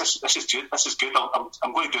and texts. This is good. This is good.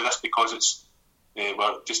 I'm going to do this because it's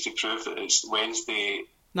just to prove that it's Wednesday,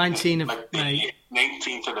 19th of May,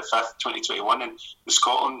 19th of the 5th, 2021, and the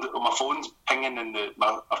Scotland. My phone's pinging, and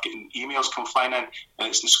I'm getting emails come flying in, and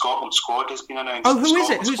it's the Scotland squad has been announced. Oh, who is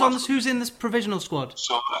it? Who's in this provisional squad?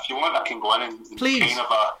 So if you want, I can go in and please. Kind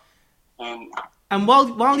of and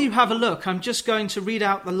while you have a look, I'm just going to read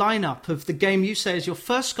out the lineup of the game you say is your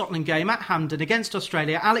first Scotland game at Hampden against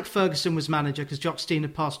Australia. Alec Ferguson was manager because Jock Stein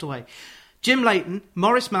had passed away. Jim Leighton,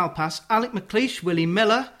 Maurice Malpass, Alec McLeish, Willie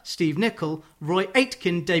Miller, Steve Nicol, Roy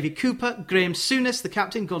Aitken, David Cooper, Graham Souness, the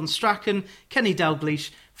captain, Gordon Strachan, Kenny Dalglish,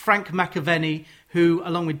 Frank McAvenny, who,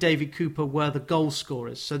 along with David Cooper, were the goal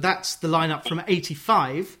scorers. So that's the lineup from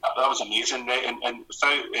 85. That was amazing, right? And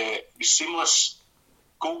without the seamless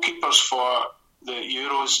goalkeepers for the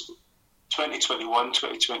Euros 2021,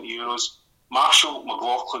 2020 Euros, Marshall,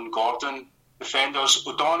 McLaughlin, Gordon, defenders,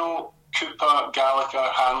 O'Donnell, Cooper,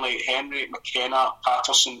 Gallagher, Hanley, Henry, McKenna,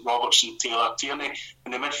 Patterson, Robertson, Taylor, Tierney.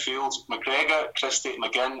 In the midfield, McGregor, Christie,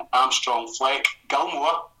 McGinn, Armstrong, Fleck,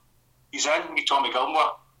 Gilmore. He's in, me Tommy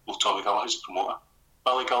Gilmore. Well, Tommy Gilmore, who's the promoter?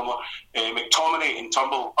 Billy Gilmore. McTominay and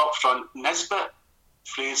Turnbull up front. Nisbet,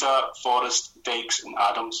 Fraser, Forrest, Dykes and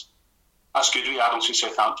Adams. That's good with Adams who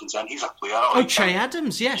Southampton's in. He's a player. Che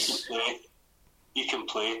Adams, yes. He can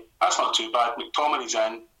play. That's not too bad. McTominay's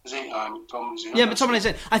in. Is he? McTominay's in. Yeah, McTominay's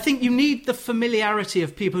in. I think you need the familiarity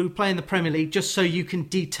of people who play in the Premier League just so you can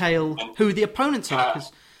detail who the opponents are.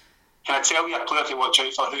 Can I tell you a player to watch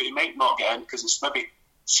out for who he might not get in? Because it's maybe...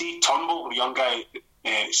 See Turnbull, the young guy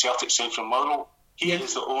Celtic sent from Motherwell. He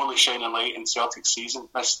is the only shining light in Celtic's season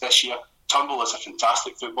this year. Turnbull is a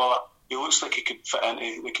fantastic footballer. He looks like he could fit in.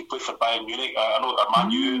 He could play for Bayern Munich, or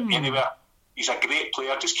Man U, anywhere. He's a great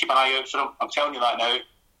player. Just keep an eye out for him. I'm telling you that now.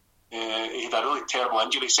 He had a really terrible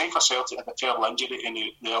injury. Signed for Celtic, had a terrible injury, and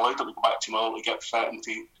they allowed him to go back to Motherwell to get fit, and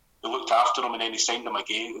they looked after him, and then they signed him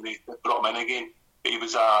again, and they brought him in again. But he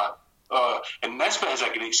was and Nisbet is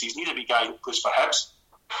a great season. He's a big guy who plays for Hibs.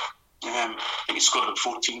 I think he scored about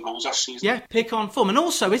 14 goals this season. Yeah, pick on form. And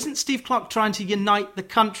also, isn't Steve Clarke trying to unite the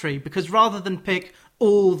country? Because rather than pick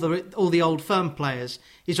all the old firm players,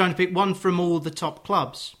 he's trying to pick one from all the top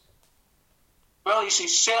clubs. Well,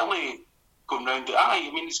 he's certainly going round it.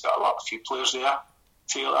 He's got a few players there.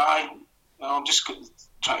 Taylor, I'm just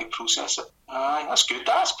trying to process it. That's good.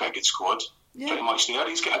 That's a pretty good squad. Yeah. Pretty much there.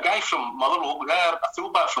 He's got a guy from Motherwell, a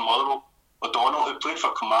fullback from Motherwell, O'Donnell, who played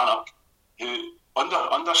for Kilmarnock, who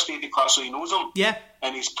understated Clarke, so he knows him. Yeah.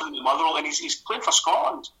 And he's playing at Motherwell, and he's playing for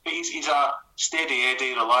Scotland. But he's a steady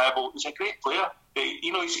Eddie, reliable. He's a great player. But,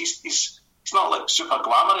 he's not like super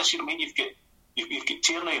glamorous. You know what I mean? You've got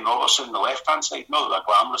Tierney and Robertson on the left hand side. Not that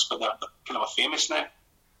they're glamorous, but they're kind of famous now.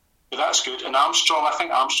 But that's good. And Armstrong, I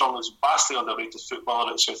think Armstrong was vastly underrated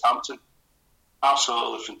footballer at Southampton.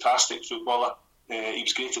 Absolutely fantastic footballer. He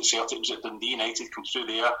was great at Celtic. He was at Dundee United, come through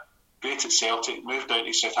there. Great at Celtic, moved down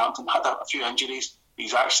to Southampton, had a few injuries.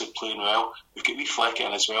 He's actually playing well. We've got wee Fleck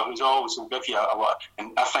in as well, who's always will give you a lot.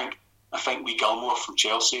 And I think wee Gilmore from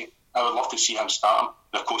Chelsea, I would love to see him start him.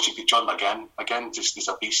 And of course, you've got John McGinn. Again, just is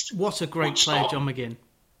a beast. What a great player, John McGinn.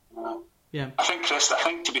 Yeah. I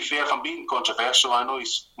think to be fair, if I'm being controversial, I know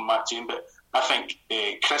he's from my team, but I think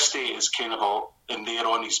Christie is kind of in there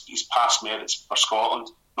on his past merits for Scotland,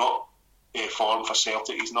 not form for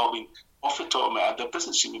Celtic. He's not been... Off the top of my head, there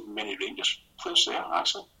doesn't seem to be many Rangers players there,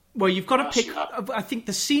 actually. Well, you've got to pick... I think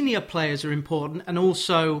the senior players are important, and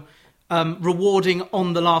also rewarding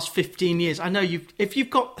on the last 15 years. I know if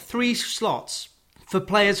you've got 3 slots for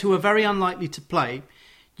players who are very unlikely to play,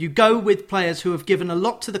 you go with players who have given a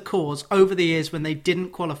lot to the cause over the years when they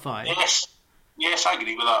didn't qualify. Yes, I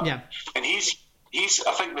agree with that. Yeah. And he's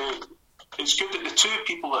I think it's good that the two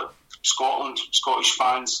people at Scotland, Scottish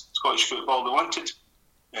fans, Scottish football, they wanted...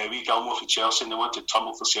 wee Gilmore for Chelsea, and they wanted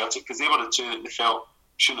Turnbull for Celtic because they were the two that they felt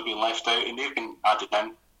shouldn't have been left out, and they've been added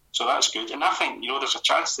in, so that's good. And I think there's a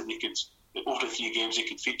chance that over the 3 games they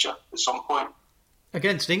could feature at some point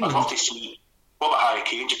against England. I'd love to see. What about Harry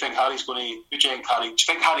Kane? Do you think Harry's going to? Do you think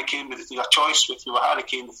Harry Kane, if you had a choice, if you were Harry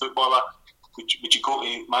Kane, the footballer, would you go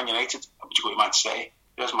to Man United or would you go to Man City?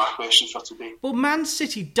 There's my question for today. Well, Man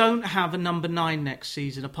City don't have a number 9 next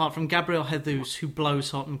season apart from Gabriel Jesus, who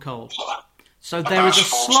blows hot and cold. So there is a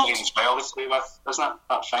slot. Isn't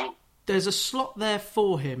that thing? There's a slot there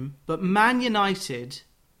for him, but Man United,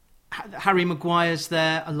 Harry Maguire's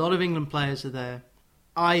there, a lot of England players are there.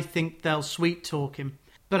 I think they'll sweet talk him.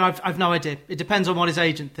 But I've no idea. It depends on what his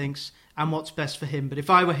agent thinks and what's best for him. But if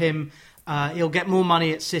I were him, he'll get more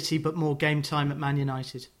money at City but more game time at Man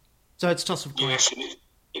United. So it's toss of coin. Yes,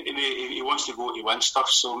 and he wants to go to win stuff,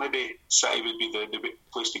 so maybe City would be the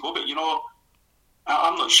place to go. But,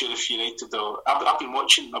 I'm not sure if United, though. I've been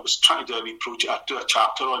watching, I was trying to do a wee project, do a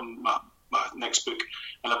chapter on my next book,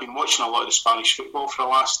 and I've been watching a lot of the Spanish football for the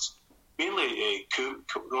last, mainly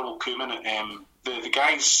Ronald Koeman, the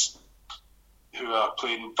guys who are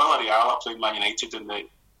playing, Villarreal are playing Man United in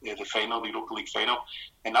the final, the Europa League final,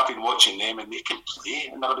 and I've been watching them, and they can play,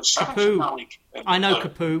 and they're about seventh in that league. I know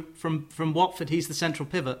Capoue from Watford. He's the central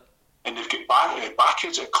pivot. And they've got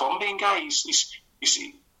Backwards, a Colombian guy.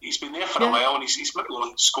 He's been there for a while, and he's maybe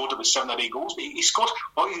only scored about 7 or 8 goals, but he scored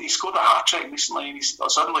a hat-trick recently, and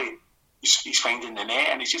suddenly he's finding the net,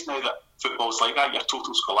 and it's just now that football's like that, your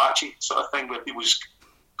total Scolacci sort of thing, where people just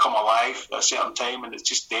come alive at a certain time, and it's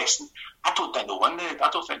just destined. I don't think they'll win it.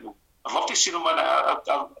 I'd love to see them win it. I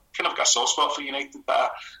kind of got a soft spot for United,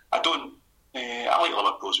 but I don't. I like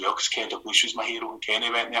Liverpool as well, because Kendall Bush was my hero when Kenny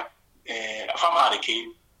went there. If I'm Harry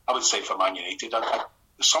Kane, I would say for Man United.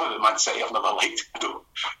 Some of the Man City I've never liked. I don't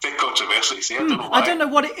think controversial to say. I don't know why. I don't know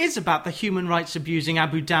what it is about the human rights abusing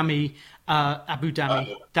Abu Dhabi,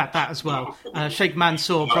 that as well. Sheikh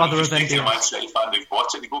Mansour, brother of MBS. A Man City fan who've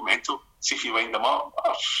bought it, they go mental. See if you wind them up.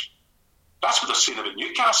 That's what they're saying about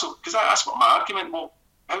Newcastle, because that's what my argument. Well,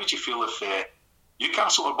 how would you feel if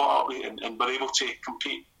Newcastle were bought up and were able to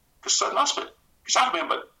compete? Because I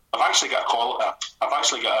remember I've actually got a call. I've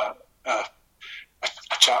actually got a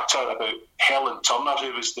chapter about Helen Turner,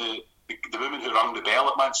 who was the woman who rang the bell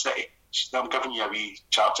at Man City. I'm giving you a wee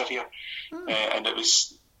chapter here, and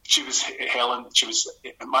she was Helen. She was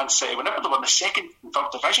at Man City whenever they were in the second and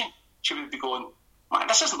third division. She would be going, "Man,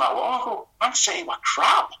 this isn't that long ago. Man City were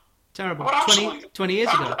crap." Terrible. 20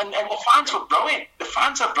 years ago. And the fans were brilliant. The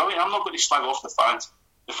fans are brilliant. I'm not going to slag off the fans.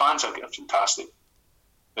 The fans are fantastic.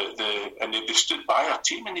 And they stood by our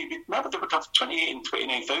team, and they would have 28 and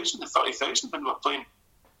 29,000 and 30,000 when they were playing.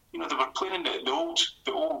 They were playing in the old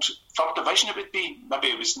third division. It would be, maybe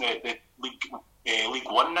it was in the League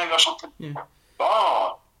One now or something. Yeah.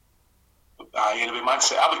 Anyway, Man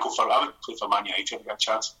City. I would play for Man United if I got a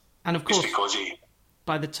chance. And of course, just because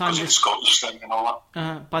by the time the Scottish thing and all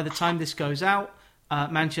that. By the time this goes out,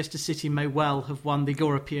 Manchester City may well have won the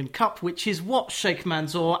European Cup, which is what Sheikh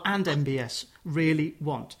Mansour and MBS really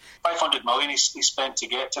want. 500 million he spent to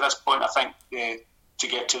get to this point, I think, to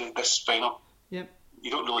get to this final. Yep. You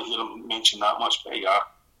don't really hear him mention that much, but yeah,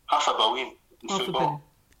 $500 million in football.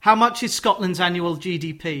 How much is Scotland's annual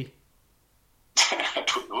GDP? I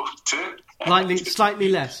don't know, 2. Slightly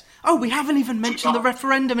less. Oh, we haven't even mentioned the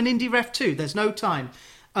referendum and Indy Ref 2. There's no time.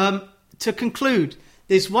 To conclude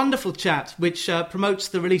this wonderful chat, which promotes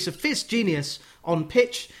the release of Fizz Genius on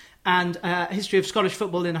Pitch and History of Scottish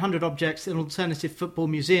Football in 100 Objects, an alternative football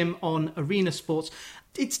museum on arena sports.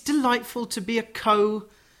 It's delightful to be a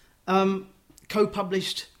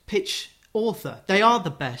co-published Pitch author. They are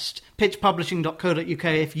the best. Pitchpublishing.co.uk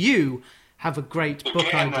if you have a great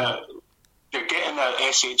book idea. They're getting their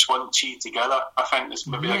SH1T together. I think that's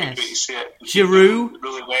maybe a good way to say it. Giroud,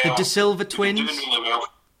 really well. the De Silva twins. They've been doing really well.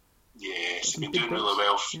 Yes, they've been doing really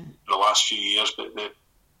well for the last few years, but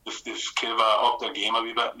they've kind of upped their game a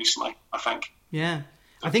wee bit recently, I think. Yeah.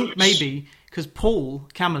 I think maybe because Paul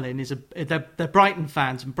Camelin they're Brighton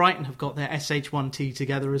fans, and Brighton have got their SH1T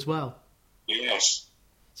together as well. Yes.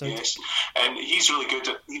 Yes. And he's really good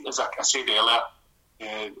at, as I said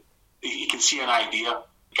earlier, he can see an idea.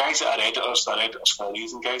 Guys that are editors, they're editors for a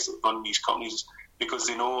reason. Guys that run these companies, because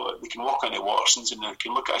they know they can walk into Waterson's and they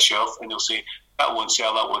can look at a shelf and they'll say, that won't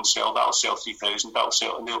sell, that'll sell 3,000, that'll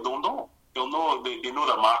sell, and they'll know. They'll know, they know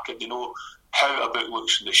their market, they know how a book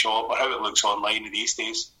looks in the shop or how it looks online these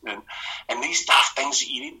days. And these daft things that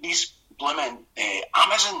you need, these blooming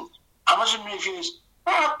Amazon reviews.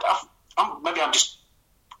 Maybe I'm just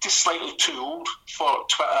slightly too old for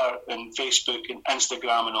Twitter and Facebook and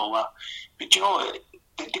Instagram and all that. But you know,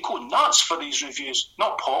 they go nuts for these reviews.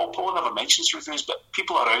 Not Paul. Paul never mentions reviews, but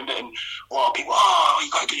people around it, and a lot of people,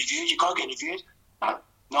 you got to get reviews.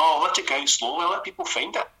 No, let it go out slowly. Let people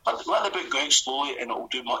find it. Let the book go out slowly, and it will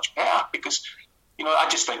do much better. Because, you know, I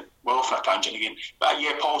just think we're off on a tangent again. But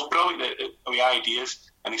yeah, Paul's brilliant with ideas,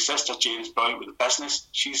 and his sister Jane's brilliant with the business.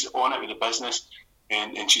 She's on it with the business,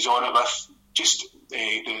 and she's on it with just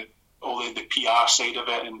all the PR side of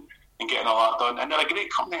it and getting all that done. And they're a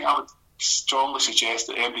great company. I would strongly suggest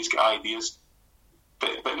that everybody's got ideas,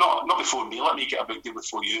 but not before me. Let me get a big deal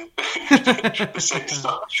before you. Send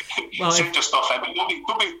your stuff in, but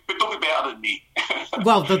don't be better than me.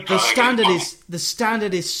 Well, the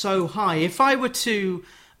standard is so high. If I were to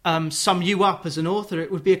sum you up as an author,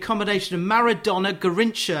 it would be a combination of Maradona,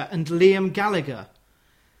 Garrincha and Liam Gallagher.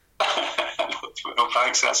 No,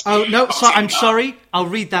 thanks. I'm sorry. I'll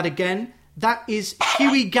read that again. That is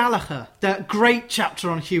Hughie Gallagher. The great chapter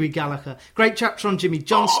on Hughie Gallagher. Great chapter on Jimmy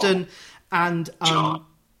Johnston. And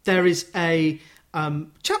there is a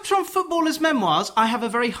chapter on footballers' memoirs. I have a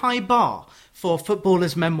very high bar for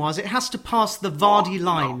footballers' memoirs. It has to pass the Vardy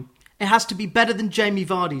line. It has to be better than Jamie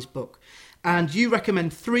Vardy's book. And you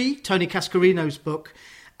recommend 3, Tony Cascarino's book,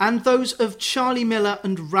 and those of Charlie Miller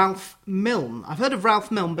and Ralph Milne. I've heard of Ralph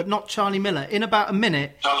Milne, but not Charlie Miller. In about a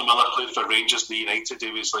minute. Charlie Miller played for Rangers United. He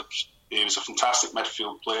was a fantastic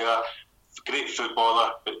midfield player, great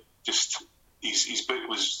footballer, but just his book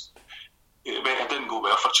was. It didn't go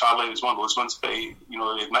well for Charlie. It was one of those ones, but he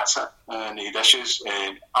admits it, and he had issues.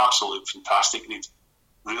 Absolutely fantastic. He'd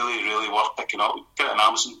really worth picking up. Get it on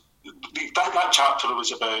Amazon. That chapter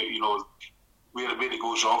was about where it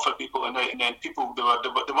goes wrong for people, and then people they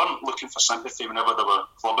weren't looking for sympathy whenever they were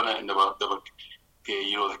clubbing it, and they were the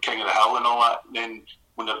king of the hill and all that. And then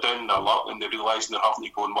when they're down in their luck and they realise they're having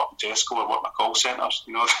to go and work in Tesco or work in a call centres,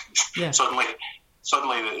 yeah.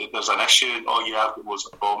 Suddenly there's an issue, and I've got loads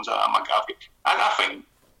of problems. I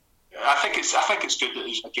think it's good that,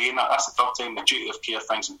 again, that's the third time the duty of care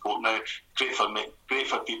thing's important now. Great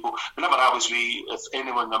for people. Whenever I was wee, if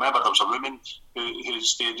anyone, I remember there was a woman who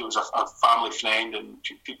stayed, it was a family friend and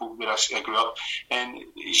people where I grew up, and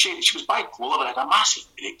she was bipolar and had a massive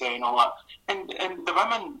breakdown and all that. And the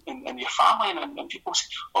women in your family and people say,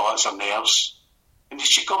 it's her nerves. And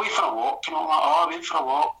she'd go away for a walk and all that, away for a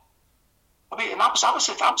walk. And that was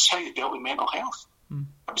how you dealt with mental health. It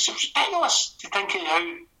was ridiculous to think of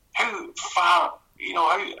how far,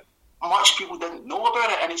 how much people didn't know about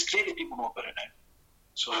it, and it's great that people know about it now.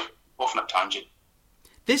 So, off on a tangent.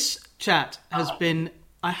 This chat has been,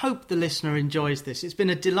 I hope the listener enjoys this. It's been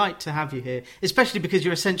a delight to have you here, especially because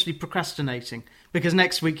you're essentially procrastinating, because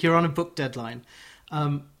next week you're on a book deadline.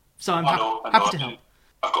 So I'm happy to help.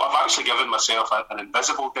 I've actually given myself an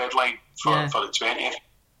invisible deadline for the 20th,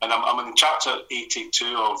 and I'm in chapter 82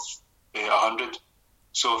 of 100.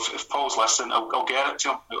 So if Paul's listening, I'll get it to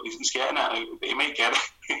him. He's getting it. He might get it.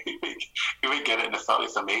 He might get it in the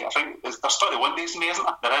 30th of May. I think there's 31 days in May, isn't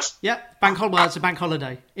there? There is. Yeah, it's a bank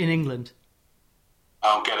holiday in England.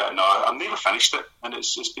 I'll get it. No, I've never finished it, and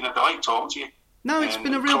it's been a delight talking to you. No, it's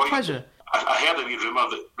been a real pleasure. I heard a wee rumour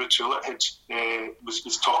that Ruth Hulett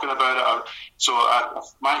was talking about it. So I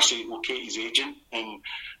managed to locate his agent, and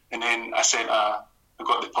then I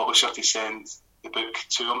got the publisher to send the book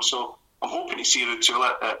to him. So I'm hoping to see Ruth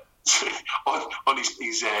Hulett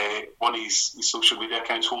on his social media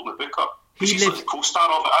accounts holding the book up. He's like the co-star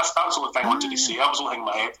of it. That's the only thing I wanted to say. I was only in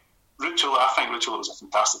my head. I think Ruth Hulett was a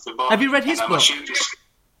fantastic footballer. Have you read his book?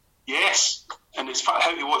 Yes, and it's how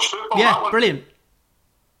to watch football. Yeah, brilliant.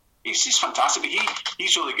 He's fantastic.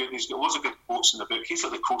 He's really good. He's got loads of good quotes in the book. He's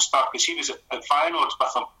like the co-star because he was at Feyenoord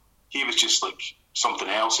with him. He was just like something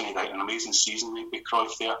else, and he had an amazing season with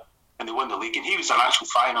Cruyff there, and they won the league. And he was an actual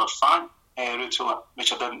Feyenoord fan, Ruud Hulett,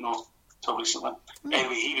 which I didn't know until recently.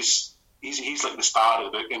 Anyway, he's like the star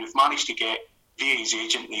of the book, and we've managed to get via his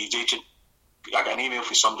agent. I got an email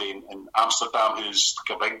from somebody in Amsterdam who's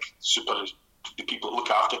like a big the people that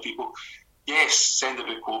look after people. Yes, send the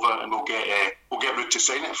book over and we'll get Ruud to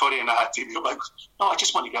sign it for you. And I had to go back, no, I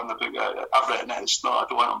just want to give him the book. I've written it. It's not, I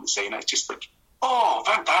don't want him to sign it. It's just like, oh,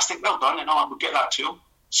 fantastic, well done, and all. We'll get that to him.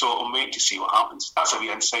 So I'm waiting to see what happens. That's a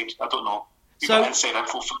wee insight. I don't know. Inside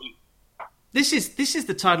info for me. This is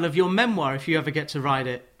the title of your memoir, if you ever get to write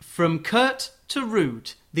it. From Kurt to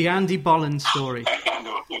Ruud, the Andy Bollen story. I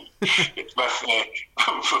know.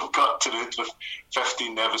 We've got to Ruud with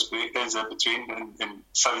 15 nervous breakdowns in between and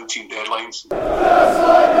 17 deadlines. Just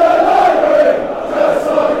like the library! Just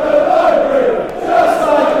like the library! Just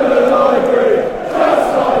like the library! Just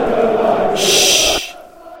like the library! Shh!